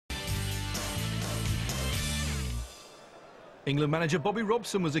England manager Bobby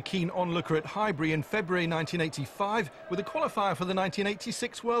Robson was a keen onlooker at Highbury in February 1985 with a qualifier for the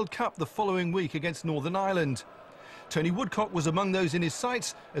 1986 World Cup the following week against Northern Ireland. Tony Woodcock was among those in his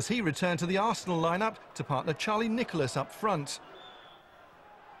sights as he returned to the Arsenal lineup to partner Charlie Nicholas up front.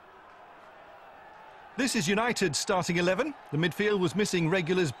 This is United's starting 11. The midfield was missing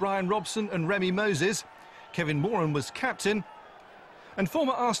regulars Brian Robson and Remy Moses. Kevin Moran was captain. And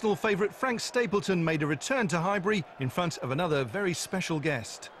former Arsenal favourite Frank Stapleton made a return to Highbury in front of another very special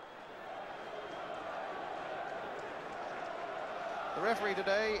guest. The referee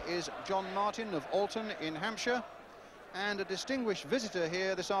today is John Martin of Alton in Hampshire, and a distinguished visitor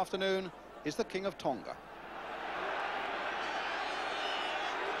here this afternoon is the King of Tonga.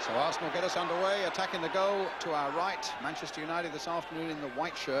 So Arsenal get us underway, attacking the goal to our right. Manchester United this afternoon in the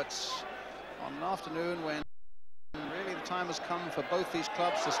white shirts, on an afternoon when really the time has come for both these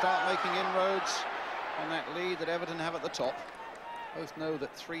clubs to start making inroads on that lead that Everton have at the top. Both know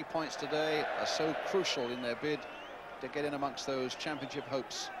that 3 points today are so crucial in their bid to get in amongst those championship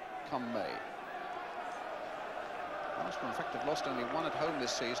hopes come May. Arsenal, in fact, have lost only one at home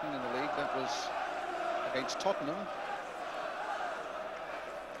this season in the league. That was against Tottenham.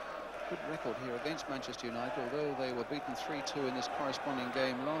 Good record here against Manchester United, although they were beaten 3-2 in this corresponding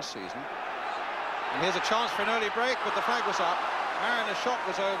game last season. And here's a chance for an early break, but the flag was up. Marina's shot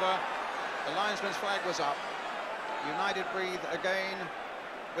was over. The linesman's flag was up. United breathe again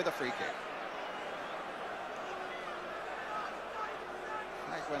with a free kick.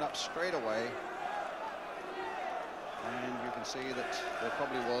 Flag went up straight away. And you can see that there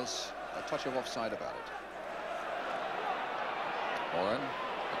probably was a touch of offside about it. Moran,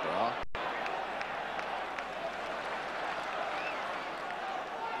 McGrath.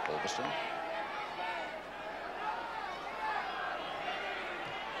 Ulverston.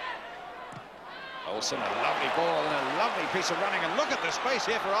 Olsen, a lovely ball and a lovely piece of running, and look at the space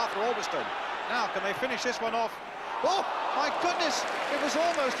here for Arthur Ulverston. Now, can they finish this one off? Oh, my goodness, it was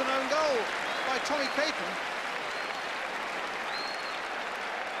almost an own goal by Tommy Caton.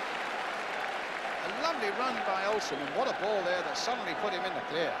 A lovely run by Olsen, and what a ball there that suddenly put him in the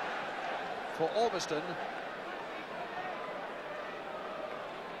clear for Ulverston.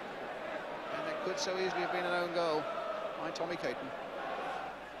 And it could so easily have been an own goal by Tommy Caton.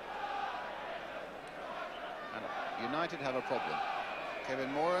 United have a problem.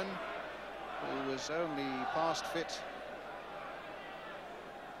 Kevin Moran, who was only past fit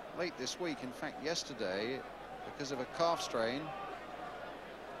late this week, in fact yesterday, because of a calf strain,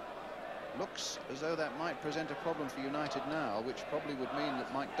 looks as though that might present a problem for United now, which probably would mean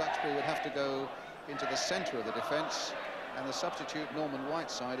that Mike Duxbury would have to go into the centre of the defence, and the substitute Norman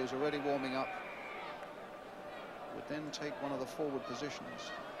Whiteside, who's already warming up, would then take one of the forward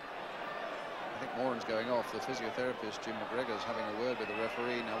positions. I think Moran's going off. The physiotherapist, Jim McGregor's having a word with the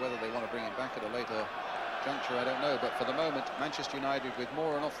referee. Now, whether they want to bring him back at a later juncture, I don't know. But for the moment, Manchester United, with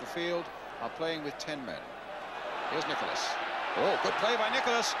Moran off the field, are playing with 10 men. Here's Nicholas. Oh, good play by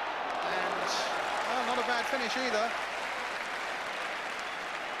Nicholas. And, well, not a bad finish either.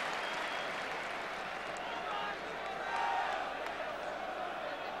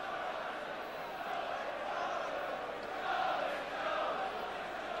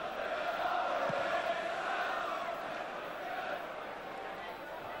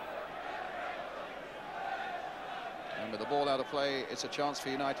 With the ball out of play, it's a chance for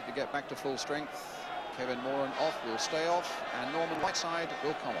United to get back to full strength. Kevin Moran off, will stay off, and Norman Whiteside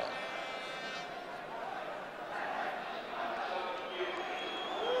will come on.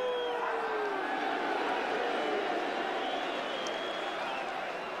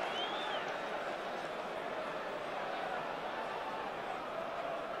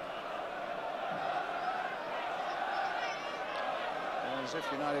 As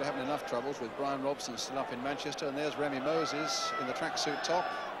if United are having enough troubles with Brian Robson still up in Manchester, and there's Remy Moses in the tracksuit top,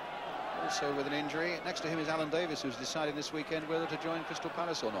 also with an injury. Next to him is Alan Davis, who's decided this weekend whether to join Crystal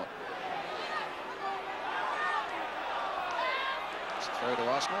Palace or not. It's a throw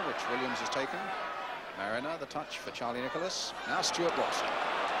to Arsenal, which Williams has taken. Mariner, the touch for Charlie Nicholas. Now Stuart Robson.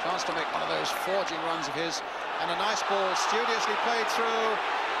 Chance to make one of those forging runs of his, and a nice ball studiously played through.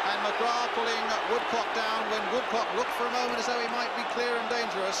 And McGrath pulling Woodcock down when Woodcock looked for a moment as though he might be clear and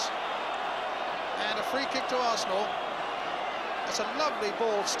dangerous. And a free kick to Arsenal. That's a lovely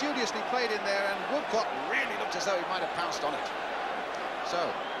ball, studiously played in there, and Woodcock really looked as though he might have pounced on it. So,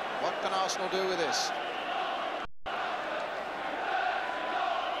 what can Arsenal do with this?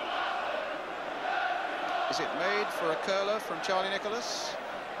 Is it made for a curler from Charlie Nicholas?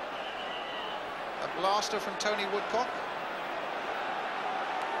 A blaster from Tony Woodcock?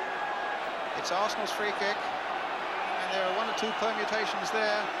 It's Arsenal's free kick, and there are one or two permutations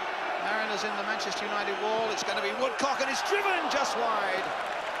there. Mariners in the Manchester United wall. It's going to be Woodcock, and it's driven just wide.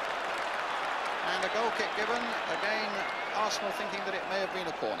 And a goal kick given. Again, Arsenal thinking that it may have been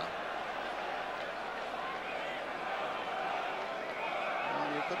a corner. Well,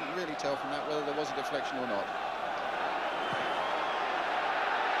 you couldn't really tell from that whether there was a deflection or not.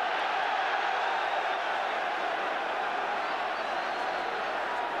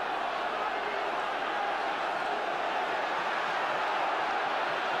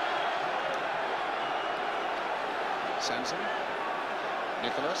 Sanson,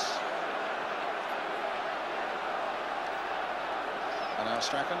 Nicholas, and now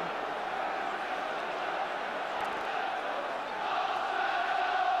Strachan.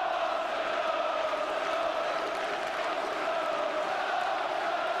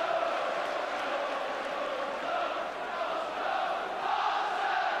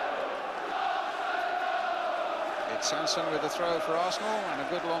 It's Sanson with the throw for Arsenal, and a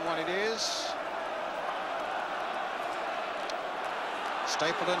good long one it is.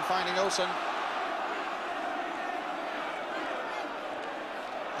 Stapleton finding Olsen.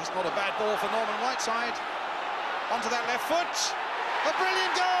 That's not a bad ball for Norman Whiteside. Onto that left foot. A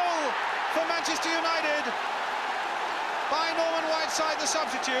brilliant goal for Manchester United by Norman Whiteside, the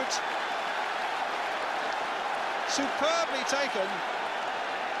substitute. Superbly taken.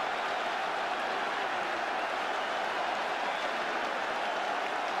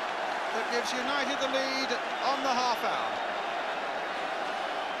 That gives United the lead on the half hour.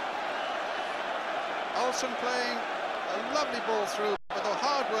 Olsen playing a lovely ball through, but the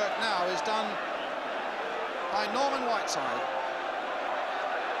hard work now is done by Norman Whiteside.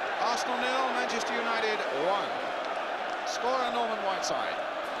 Arsenal 0, Manchester United 1. Scorer Norman Whiteside.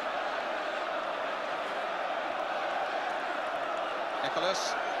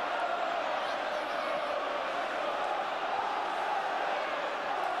 Nicholas.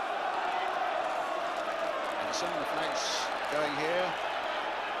 Anderson, the flags going here.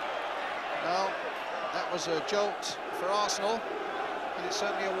 Well, that was a jolt for Arsenal, and it's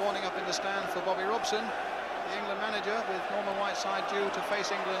certainly a warning up in the stand for Bobby Robson, the England manager, with Norman Whiteside due to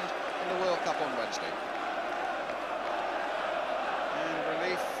face England in the World Cup on Wednesday. And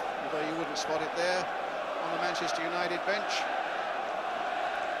relief, although you wouldn't spot it there, on the Manchester United bench.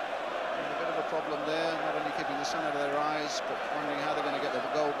 And a bit of a problem there, not only keeping the sun out of their eyes, but wondering how they're going to get the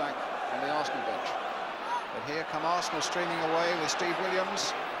goal back on the Arsenal bench. But here come Arsenal streaming away with Steve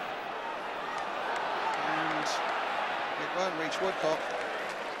Williams. It won't reach Woodcock.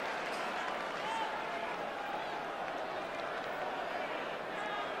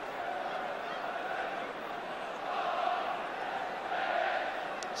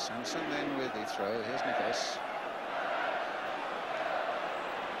 Sanson then with the throw. Here's Nicholas.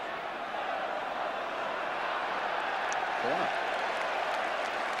 Corner.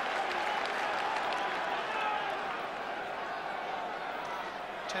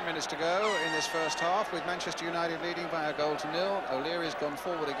 Ten minutes to go in this first half, with Manchester United leading by a goal to nil. O'Leary's gone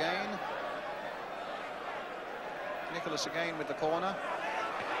forward again. Nicholas again with the corner.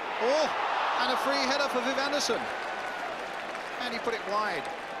 Oh, and a free header for Viv Anderson. And he put it wide.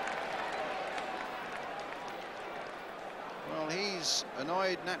 Well, he's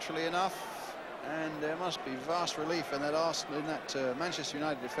annoyed naturally enough, and there must be vast relief in that Arsenal, in that Manchester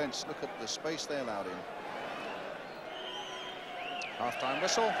United defence. Look at the space they allowed him. Half-time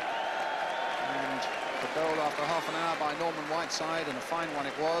whistle, and the goal after half an hour by Norman Whiteside, and a fine one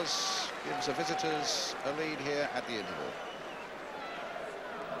it was, gives the visitors a lead here at the interval.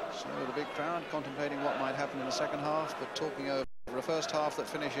 So the big crowd contemplating what might happen in the second half, but talking over a first half that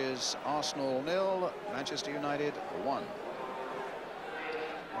finishes Arsenal 0, Manchester United 1.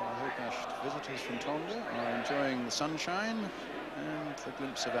 Hilcashed visitors from Tonga are enjoying the sunshine and a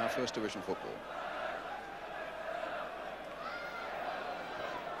glimpse of our First Division football.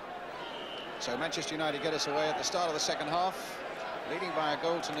 So Manchester United get us away at the start of the second half, leading by a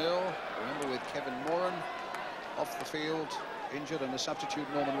goal to nil. Remember, with Kevin Moran off the field, injured, and the substitute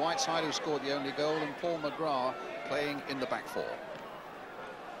Norman Whiteside, who scored the only goal, and Paul McGrath playing in the back four.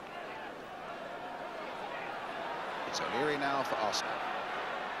 It's O'Leary now for Arsenal.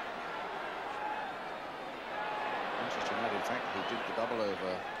 Manchester United, in fact, who did the double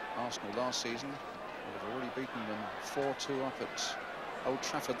over Arsenal last season, would have already beaten them 4-2 up at Old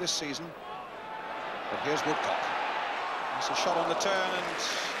Trafford this season. But here's Woodcock. It's a shot on the turn, and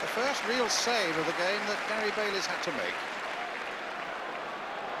the first real save of the game that Gary Bayliss had to make.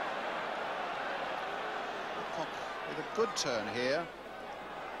 Woodcock with a good turn here.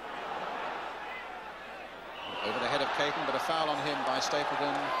 Over the head of Caton, but a foul on him by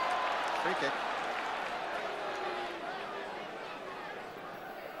Stapleton. Free kick.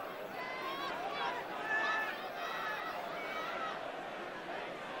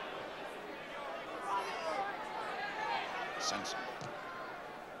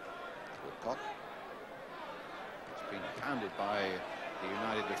 Woodcock. It's been pounded by the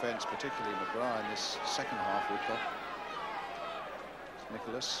United defence, particularly McGrath in this second half. Woodcock.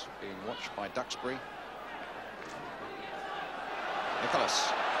 Nicholas being watched by Duxbury.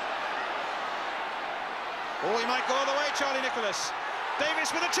 Nicholas. Oh, he might go all the way, Charlie Nicholas.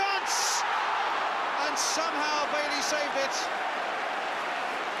 Davis with a chance! And somehow Bailey saved it.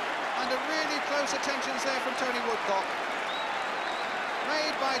 Under really close attentions there from Tony Woodcock.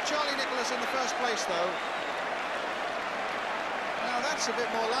 Made by Charlie Nicholas in the first place, though. Now that's a bit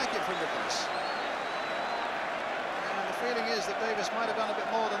more like it from Nicholas. And the feeling is that Davis might have done a bit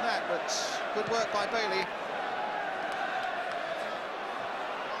more than that, but good work by Bailey.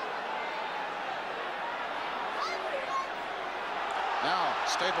 Now,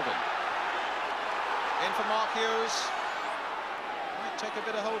 Stapleton. In for Mark Hughes. Might take a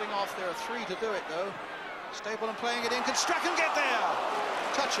bit of holding off. There are 3 to do it, though. Stapleton playing it in. Can Strachan get there?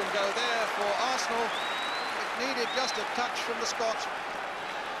 Touch and go there for Arsenal. It needed just a touch from the Scot.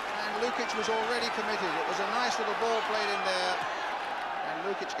 And Lukic was already committed. It was a nice little ball played in there. And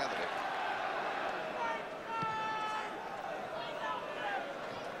Lukic gathered it.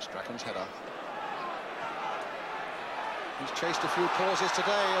 Strachan's header. He's chased a few causes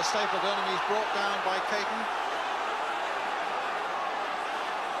today as Stapleton, and he's brought down by Caton.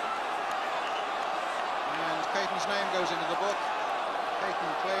 And Caton's name goes into the book.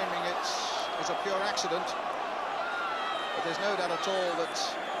 Caton claiming it was a pure accident. But there's no doubt at all that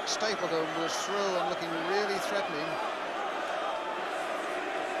Stapleton was through and looking really threatening.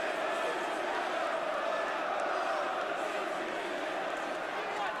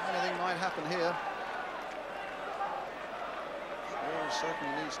 Anything might happen here.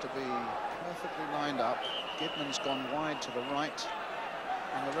 Certainly needs to be perfectly lined up. Gidman's gone wide to the right,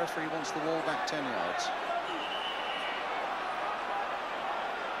 and the referee wants the wall back 10 yards.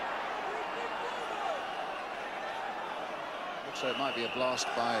 Looks like it might be a blast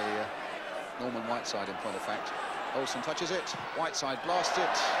by Norman Whiteside in point of fact. Olsen touches it, Whiteside blasts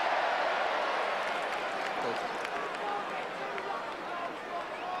it.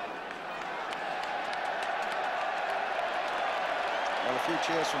 Well, a few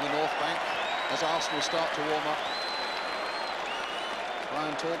cheers from the North Bank as Arsenal start to warm up.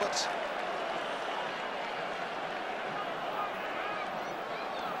 Brian Talbot.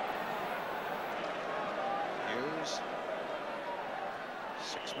 Hughes.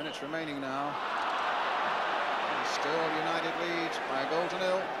 6 minutes remaining now. And still United lead by a goal to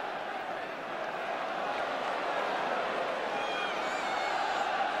 0.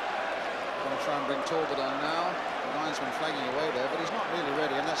 Going to try and bring Talbot on now. The linesman flagging away there, but he's not really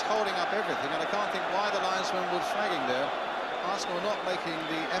ready, and that's holding up everything, and I can't think why the linesman was flagging there. Arsenal are not making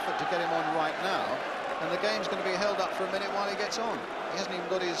the effort to get him on right now, and the game's going to be held up for a minute while he gets on. He hasn't even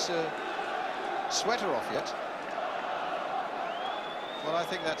got his sweater off yet. Well, I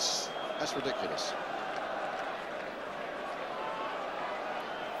think that's ridiculous.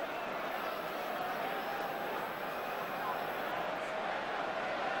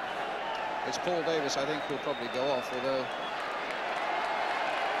 It's Paul Davis, I think, who'll probably go off, although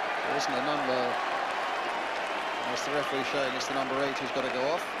there isn't a number. As the referee showing it's the number 8 who's got to go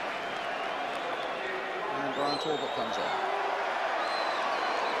off. And Brian Talbot comes on.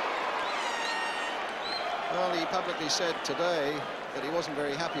 Well, he publicly said today that he wasn't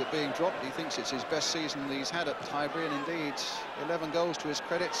very happy at being dropped. He thinks it's his best season he's had at Highbury, and indeed 11 goals to his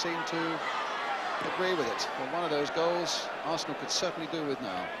credit seem to agree with it. Well, one of those goals Arsenal could certainly do with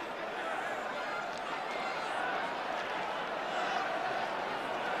now.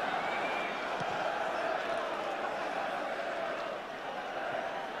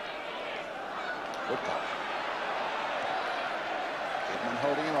 Woodcock. Kidman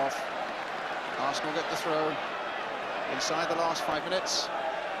holding him off. Arsenal get the throw inside the last 5 minutes.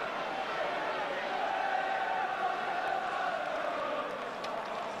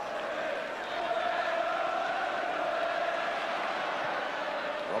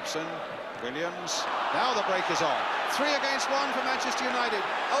 Robson, Williams. Now the break is on. 3 against 1 for Manchester United.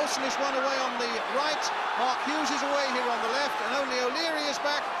 Olsen is one away on the right. Mark Hughes is away here on the left, and only O'Leary is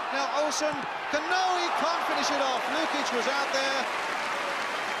back. Now Olsen can, no, he can't finish it off. Lukic was out there.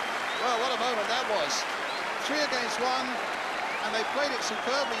 Well, what a moment that was. 3 against 1, and they played it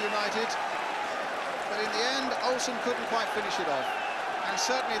superbly, United. But in the end, Olsen couldn't quite finish it off. And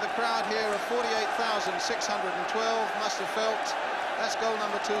certainly the crowd here of 48,612 must have felt that's goal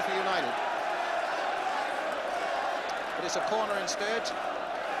number 2 for United. But it's a corner instead.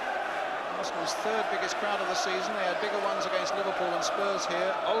 Arsenal's 3rd biggest crowd of the season. They had bigger ones against Liverpool and Spurs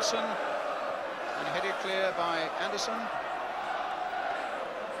here. Olsen, and headed clear by Anderson.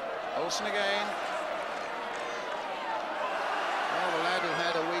 Olsen again. Well, the lad who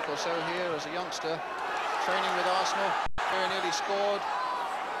had a week or so here as a youngster, training with Arsenal, very nearly scored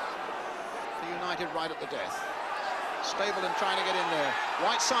for United right at the death. Stable and trying to get in there.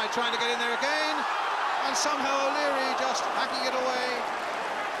 Whiteside trying to get in there again, and somehow O'Leary just hacking it away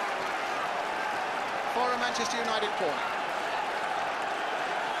for a Manchester United corner.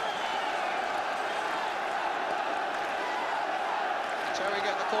 So we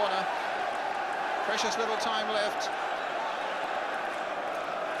get the corner. Precious little time left.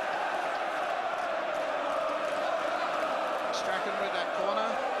 Strachan with that corner.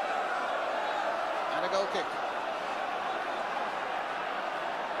 And a goal kick.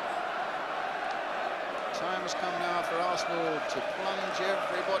 Time has come now for Arsenal to plunge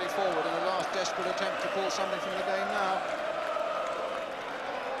everybody forward in a last desperate attempt to pull something from the game now.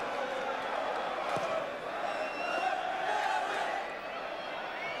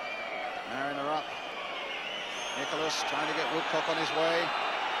 Mariner up. Nicholas trying to get Woodcock on his way.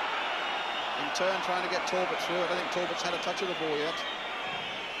 In turn trying to get Talbot through. I don't think Talbot's had a touch of the ball yet.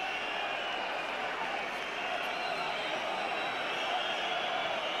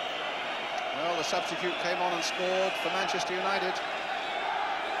 Well, the substitute came on and scored for Manchester United.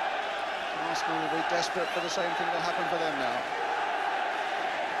 Arsenal will be desperate for the same thing to happen for them now.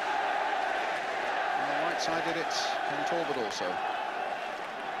 On the right side did it, and Talbot also.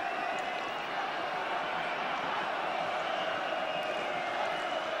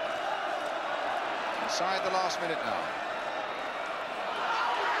 Inside the last minute now.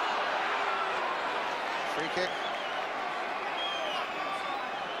 Free kick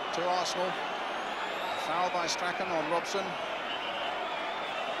to Arsenal. Foul by Strachan on Robson.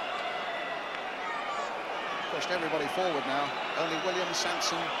 Pushed everybody forward now. Only Williams,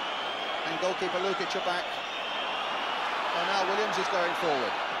 Sanson and goalkeeper Lukic are back. And now Williams is going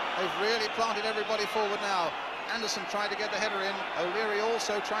forward. They've really planted everybody forward now. Anderson tried to get the header in. O'Leary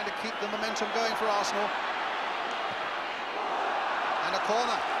also trying to keep the momentum going for Arsenal. And a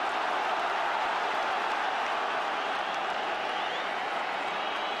corner.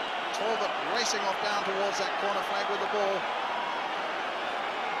 Talbot racing off down towards that corner flag with the ball.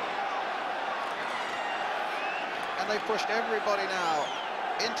 And they've pushed everybody now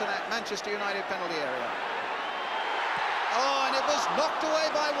into that Manchester United penalty area. Oh, and it was knocked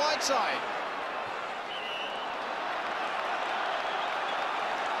away by Whiteside.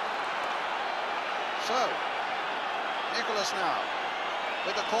 So, Nicholas now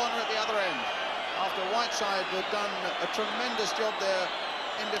with the corner at the other end. After Whiteside had done a tremendous job there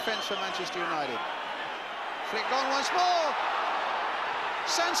in defence for Manchester United. Flicked on once more.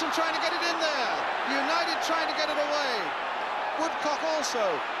 Sanson trying to get it in there. United trying to get it away. Woodcock also.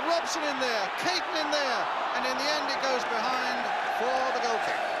 Robson in there. Caton in there. And in the end it goes behind for the goal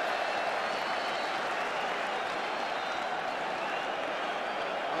kick.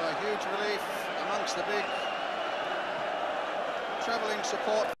 Well, a huge relief amongst the big travelling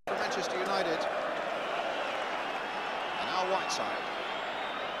support for Manchester United. And now Whiteside.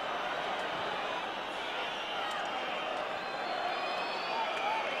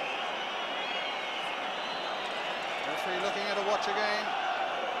 Referee looking at a watch again.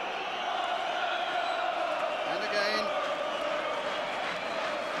 And again.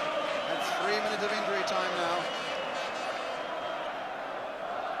 And 3 minutes of injury time now.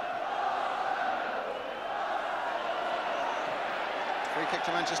 Free kick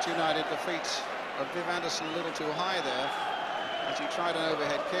to Manchester United. The feet of Viv Anderson a little too high there as he tried an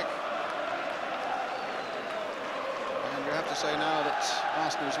overhead kick. And you have to say now that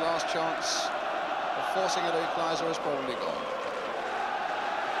Arsenal's last chance of forcing an equaliser is probably gone.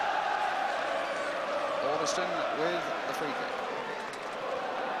 Alderston with the free kick.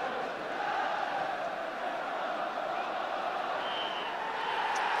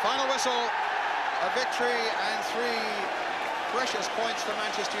 Final whistle, a victory and 3 precious points for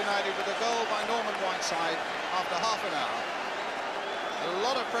Manchester United with a goal by Norman Whiteside after half an hour. A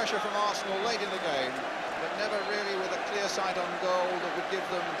lot of pressure from Arsenal late in the game, but never really with a clear sight on goal that would give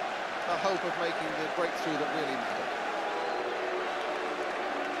them the hope of making the breakthrough that really mattered.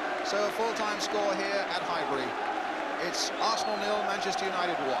 So a full-time score here at Highbury. It's Arsenal 0, Manchester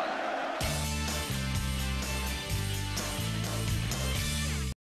United 1.